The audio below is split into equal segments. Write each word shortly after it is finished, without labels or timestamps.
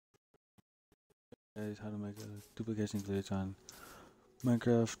Guys, how to make a duplication glitch on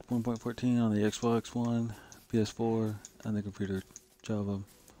Minecraft 1.14 on the Xbox One, PS4, and the computer Java.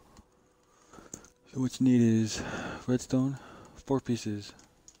 So what you need is redstone, 4 pieces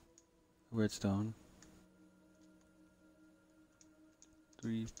of redstone,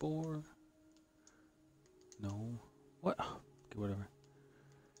 3, 4, no, what, okay, whatever.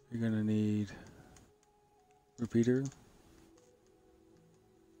 You're gonna need repeater,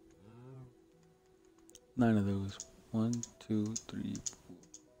 9 of those, 1, 2, 3, 4.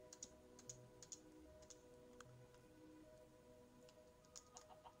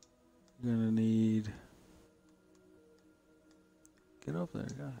 You're gonna need, get up there,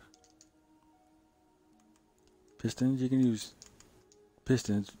 gosh. Pistons, you can use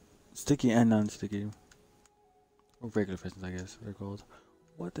pistons, sticky and non-sticky, or regular pistons, I guess they're called.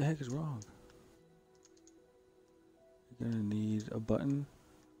 What the heck is wrong? You're gonna need a button.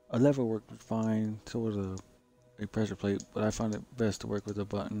 A lever worked fine, so was a pressure plate, but I found it best to work with a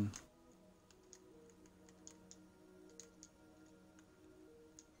button.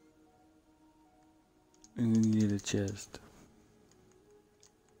 And you need a chest.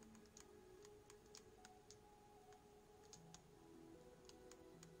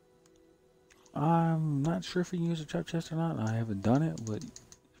 I'm not sure if you can use a trap chest or not. I haven't done it, but if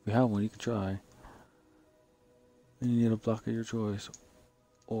you have one, you can try. And you need a block of your choice.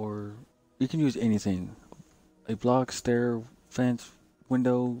 Or you can use anything. A block, stair, fence,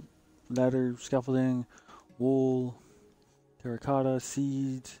 window, ladder, scaffolding, wool, terracotta,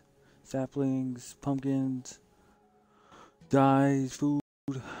 seeds, saplings, pumpkins, dyes, food,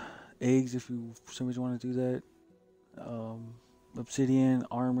 eggs if you for some reason want to do that, obsidian,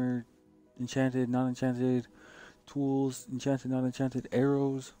 armor, enchanted, non-enchanted, tools, enchanted, non-enchanted,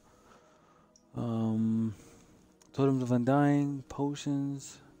 arrows, totems of undying,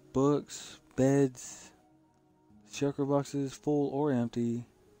 potions, books, beds, shulker boxes, full or empty,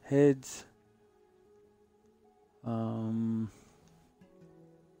 heads,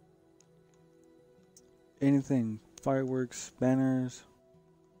 anything, fireworks, banners.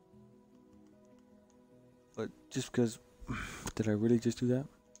 But just because, did I really just do that?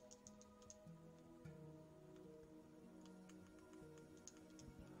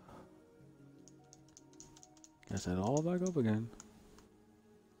 I set it all back up again.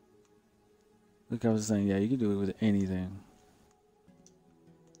 Like I was saying, yeah, you can do it with anything.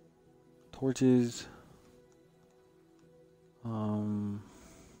 Torches.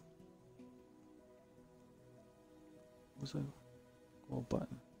 What's that? Oh,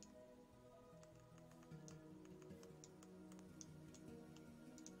 button.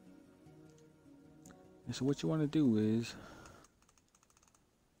 And so what you want to do is,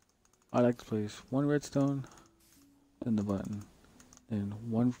 I like to place one redstone, then the button, and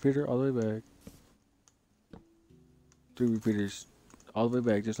one repeater all the way back, 3 repeaters all the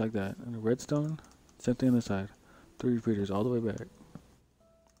way back, just like that, and a redstone, same thing on the side, 3 repeaters all the way back,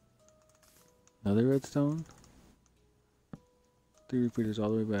 another redstone, 3 repeaters all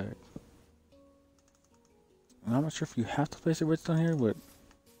the way back. And I'm not sure if you have to place a redstone here, but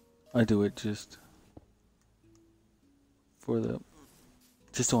I do it just for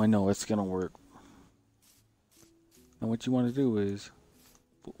just so I know it's gonna work. And what you want to do is,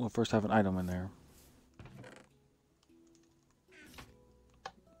 we'll first have an item in there.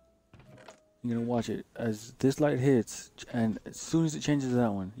 You're gonna watch it as this light hits, and as soon as it changes to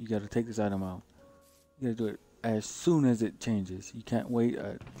that one, you gotta take this item out. You gotta do it as soon as it changes. You can't wait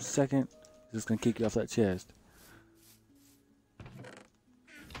a second. It's gonna kick you off that chest. I'm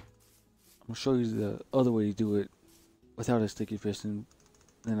gonna show you the other way to do it without a sticky piston.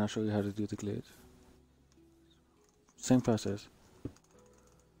 Then I'll show you how to do the glitch. Same process.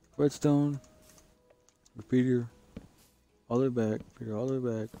 Redstone, repeater, all the way back, repeater all the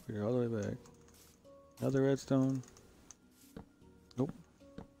way back, repeater all the way back. Another redstone. Nope.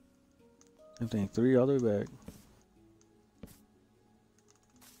 Same thing, 3 all the way back.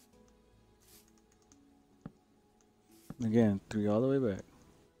 Again, 3 all the way back.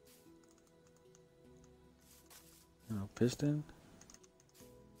 Now piston,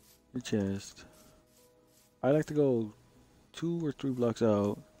 your chest. I like to go 2 or 3 blocks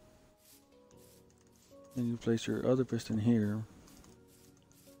out. And you place your other piston here.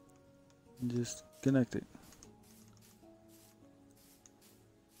 And just connect it.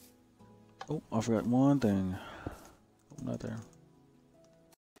 Oh, I forgot one thing. Oh, not there.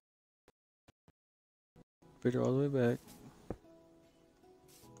 Put it all the way back.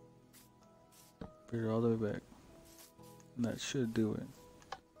 Put it all the way back. And that should do it.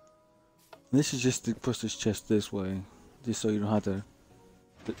 This is just to push this chest this way. Just so you don't have to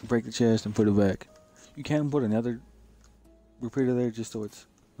break the chest and put it back. You can put another repeater there just so it's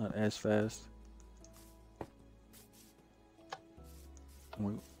not as fast.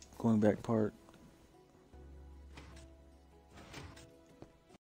 We're going back part.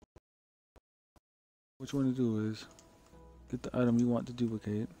 What you want to do is get the item you want to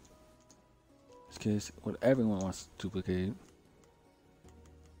duplicate. In this case, what everyone wants to duplicate.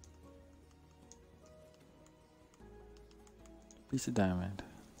 Piece of diamond.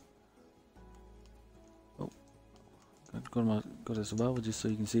 Oh, go to survival just so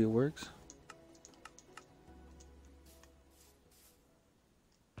you can see it works.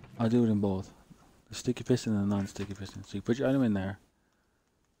 I'll do it in both, the sticky piston and the non-sticky piston. So you put your item in there,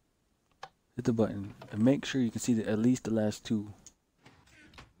 hit the button, and make sure you can see at least the last two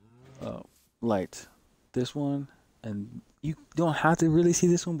lights. This one, and you don't have to really see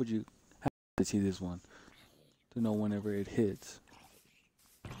this one, but you have to see this one to know whenever it hits.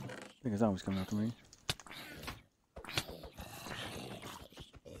 I think it's always coming after me.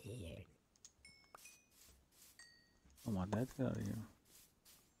 I want that to get out of here.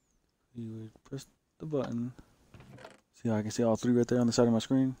 You would press the button. See how I can see all three right there on the side of my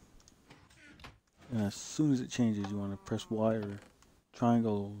screen? And as soon as it changes, you want to press Y or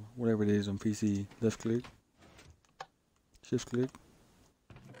triangle, whatever it is on PC. Left click, shift click.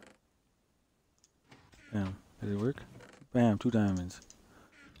 Bam. Did it work? Bam, 2 diamonds.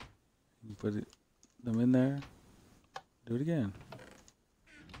 You put them in there. Do it again.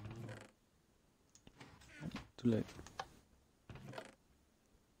 Too late.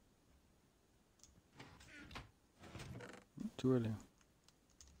 Too early.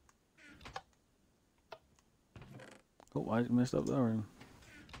 Oh, I messed up that one.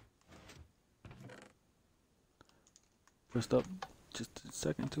 Pressed up just a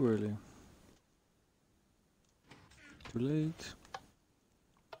second too early. Too late.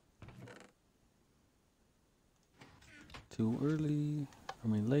 Too early. I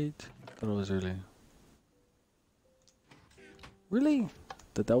mean late. Thought it was early. Really?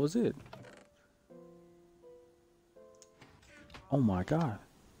 That was it. Oh my god.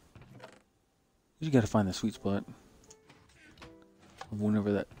 You gotta find the sweet spot.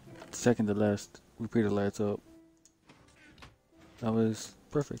 Whenever that second to last repeater lights up. That was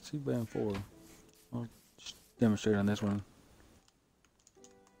perfect. See, bam, 4. I'll just demonstrate on this one.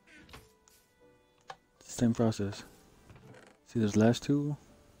 Same process. See those last two?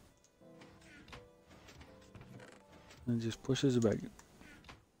 And it just pushes it back.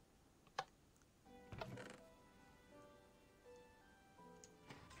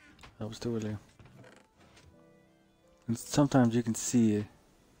 That was too early. And sometimes you can see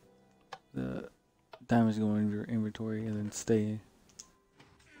the damage going in your inventory and then stay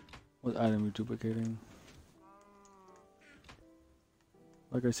what item you're duplicating.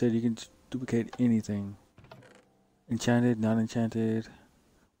 Like I said, you can duplicate anything. Enchanted, not enchanted,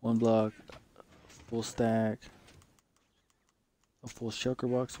 1 block, full stack, a full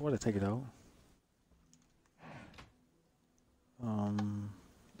shulker box. Why'd I take it out?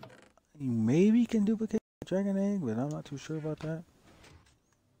 You maybe can duplicate a dragon egg, but I'm not too sure about that.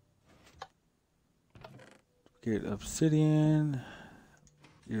 Duplicate obsidian,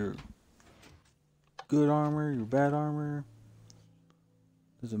 your good armor, your bad armor.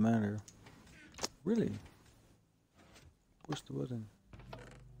 Doesn't matter. Really? Push the button.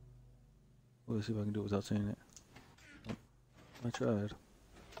 Well, let's see if I can do it without saying it. Oh, I tried.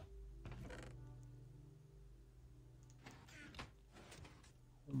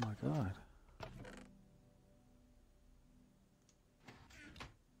 Oh my god.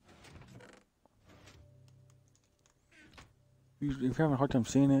 If you're having a hard time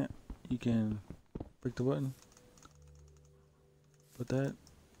seeing it, you can break the button. Put that.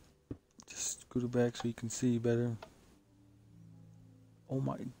 Just scoot it back so you can see better. Oh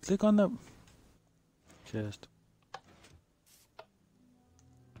my, click on the chest.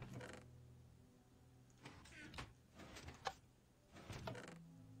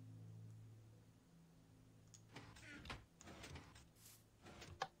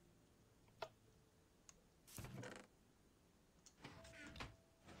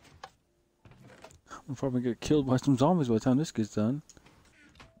 I'm probably gonna get killed by some zombies by the time this gets done.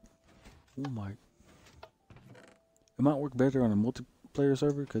 Oh my. It might work better on a multiplayer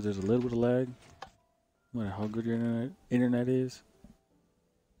server because there's a little bit of lag. No matter how good your internet is.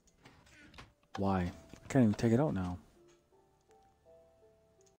 Why? I can't even take it out now.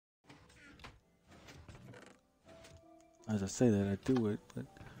 As I say that, I do it, but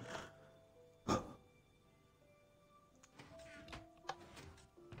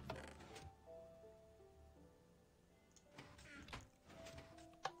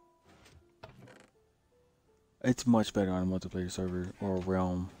It's much better on a multiplayer server or a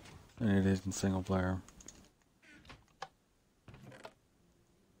realm than it is in single player.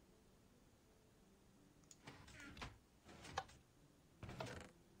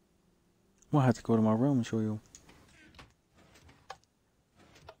 I'm gonna have to go to my room and show you.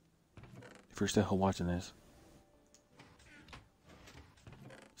 If you're still watching this.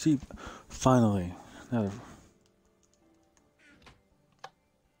 See, finally, another.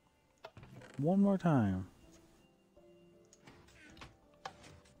 One more time.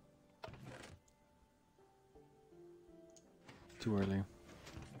 Too early.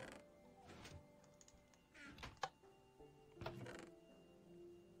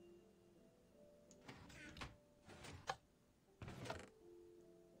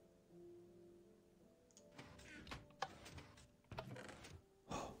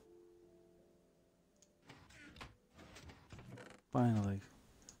 Finally.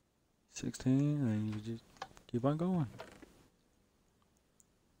 16, and you just keep on going.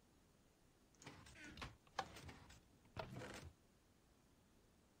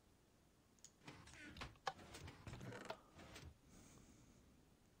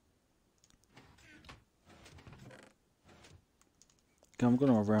 Okay, I'm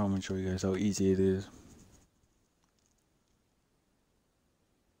going around and show you guys how easy it is.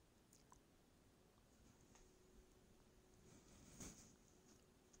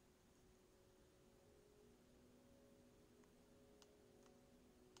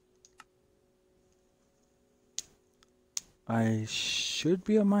 I should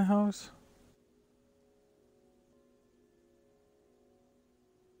be at my house.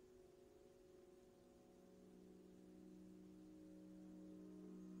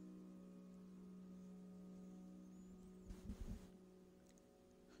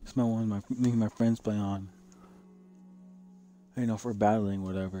 It's my one me and my friends play on. You know, for battling,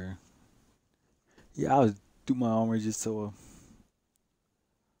 whatever. Yeah, I'll do my armor just so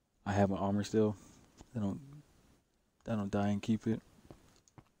I have my armor still. I don't die and keep it.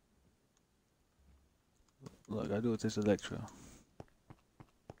 Look, I do it with this Electra.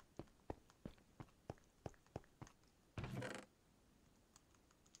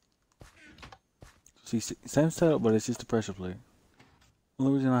 See, same setup, but it's just a pressure plate. The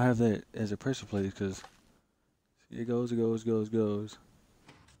only reason I have that as a pressure plate is because it goes,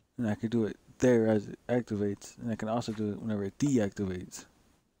 and I can do it there as it activates, and I can also do it whenever it deactivates.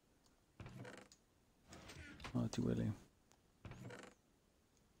 Oh, too early.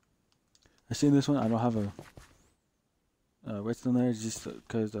 I see this one. I don't have a redstone there just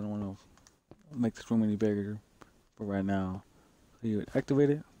because I don't want to make this room any bigger. But right now, so you would activate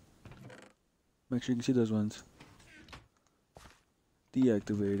it. Make sure you can see those ones.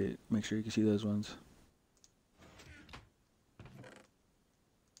 Deactivate it. Make sure you can see those ones.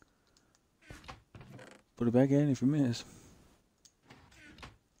 Put it back in if you miss.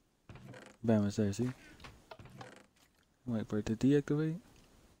 Bam, it's there, see? Wait for it to deactivate.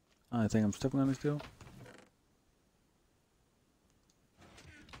 I think I'm stepping on it still.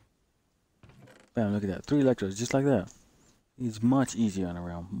 Bam, look at that. 3 electrodes, just like that. It's much easier on a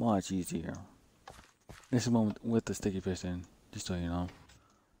realm. Much easier. This is one with the sticky piston, just so you know.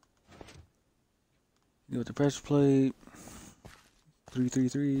 You with the pressure plate.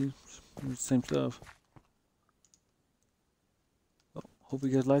 333. Same stuff. Oh, hope you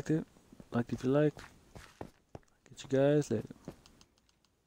guys liked it. Liked if you liked. Get you guys later.